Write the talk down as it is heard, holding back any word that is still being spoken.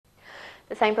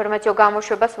საინფორმაციო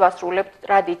გამოშვებას ვასრულებთ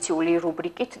ტრადიციული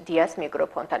რუბრიკით დიას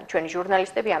მიკროფონთან. ჩვენი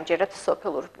ჟურნალისტები ამჯერად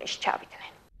სოფელ ურბნისში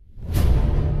ჩავიდნენ.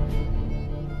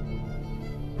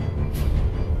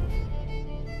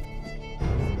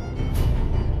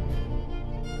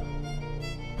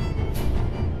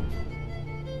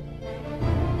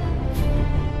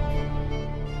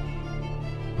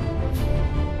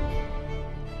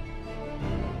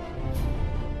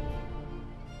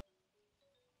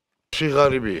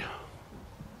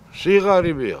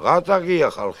 სიღარიბია, ღატაკია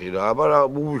ხალხი რა, აბა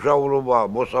მუშაურობა,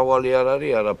 მოსავალი არ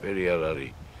არის, არაფერი არ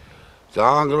არის.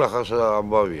 ძალიან გლახას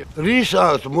ამბავია.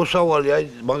 რისაა მოსავალი, აი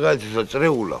მაგალითად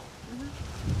წრეულა.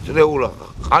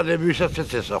 ყანებისაც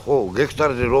ეცესა, ხო,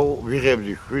 გექტარზე რო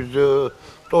ვიღებდი 7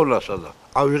 ტონასა და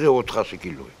ავიღე 400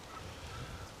 კილოი.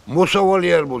 მოსავალი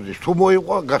არ მოდის, თუ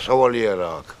მოიყვა, გასავალი არა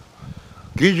აქვს.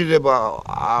 გიჯდება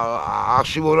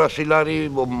 100-200 ლარი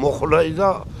მოხლაი და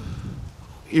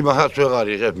იმასაც ვეღარ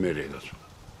იღებ მე რეგაც.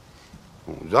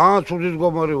 ძალიან ცუდი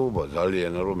მდგომარეობა,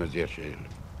 ძალიან რომ მეტია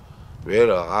შეიძლება.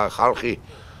 ვერა, ხალხი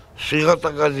სიღატა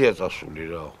გაზია წასული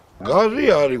რა. გაზი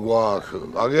არის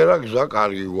გვაქვს, აგერა გზა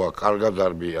კარგი გვაქვს, კარგად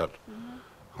არბიან.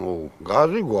 ხო,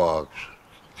 გაზი გვაქვს,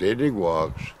 დენი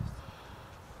გვაქვს.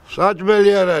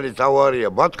 საჭმელი არ არის, თავარია,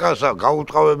 ბატკასა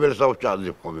გაუტყავებელს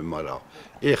ავჭადებ ხოლმე, მაგრამ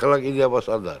ეხლა კიდე აბა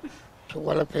სად არის?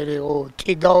 ყველაფერი იყო,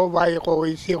 ჭიდაობა იყო,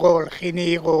 ის იყო, ხინი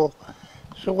იყო.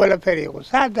 ყველაფერი იყო,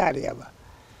 სად არის აბა?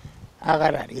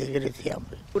 აღარ არის ეგრეთი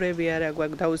ამბი. ურები არა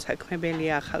გვაქვს დაუსაქმებელი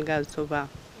ახალგაზრდობა.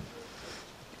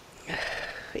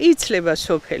 იცლება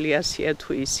სოფელი ასია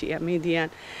თუ ისია, მიდიან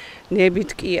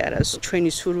ნებით კი არა,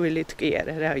 ჩვენი სურვილით კი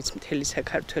არა, რა ვიცი მთელი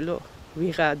საქართველო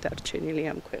ვიღაა დარჩენილი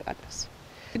ამ ქვეყანას.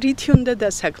 რითი უნდა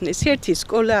დასაქმნეს? ერთი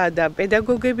სკოლაა და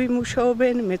პედაგოგები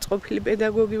მუშაობენ, მეც ყოფილი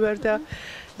პედაგოგი ვარ და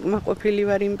მაყოფილი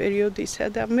ვარ იმ პერიოდისა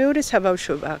და მეორე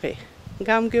საბავშვოებაღი.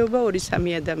 გამგეობა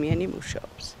 2-3 ადამიანი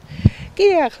მუშაობს. კი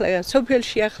ახლა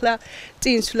სოფელში ახლა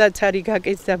წინსვლაც არის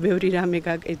გაკეთდა, ბევრი რამე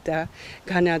გაკეთდა,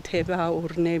 განათება,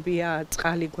 ურნებია,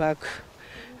 წყალი გვაქვს,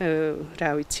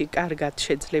 რა ვიცი, კარგად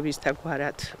შეძლებს და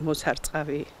გვარად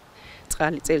მოსარწყავი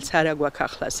წყალი წელს არა გვაქვს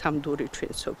ახლა სამდური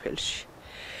ჩვენ სოფელში.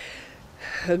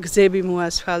 გზები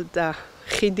მოასფალტდა,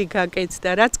 ხიდი გაკეთდა,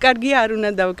 რაც კარგია არ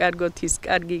უნდა დავკარგოთ ის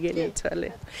კარგი გენაცვალე.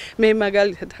 მე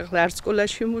მაგალითად ახლა არ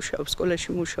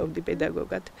სკოლაში მუშაობდი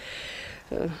პედაგოგად.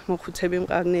 მოხუცები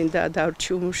მყავდნენ და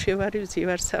დარჩი უმუშევარი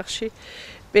ზივარსახში.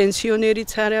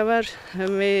 პენსიონერიც არა ვარ,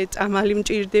 მე წამალი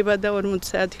მჭირდება და 40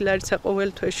 საათი ლარიცა ყოველ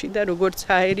თვეში და როგორც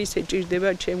აერის ეჭირდება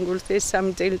ჩემ გულს ეს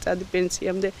 3 წელიწადი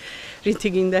პენსიამდე რითი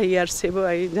გინდა იარსებო,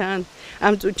 აი ძალიან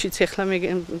ამ წუთშიც ახლა მე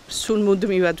სულ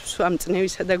მუდმივად ვსვამ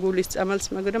წნევისა და გულის წამალს,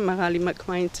 მაგრამ მაღალი მაქვს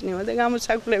მაინც წნევა და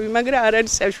გამოსაკლები, მაგრამ არ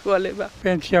არის საშუალება.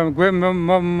 პენსიამ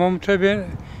მომწებენ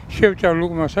შევჭარ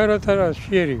ლუკმას არათარა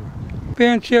შეერი.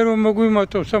 პენსია რომ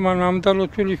მოგვიმატოს ამან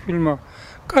ამდალოთვილი ფილმა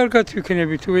კარგად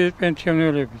ვიქნები თუ ეს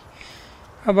პენსიონერები.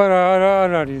 აბა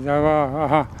არ არის და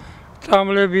აჰა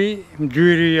წამლები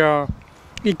მძვირია,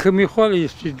 იქ მიხვალ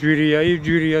ის ჯვირია, ის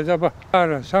ჯვირია და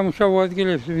არა, სამუშაო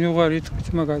ადგილებს ვიღარ იტყვით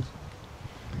მაგაზე.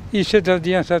 ისე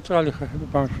დადიან საწყალი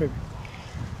ბავშვები.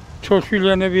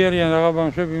 ჩოშვილიანები არიან, რაღა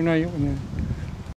ბავშვები უნდა იყვნენ.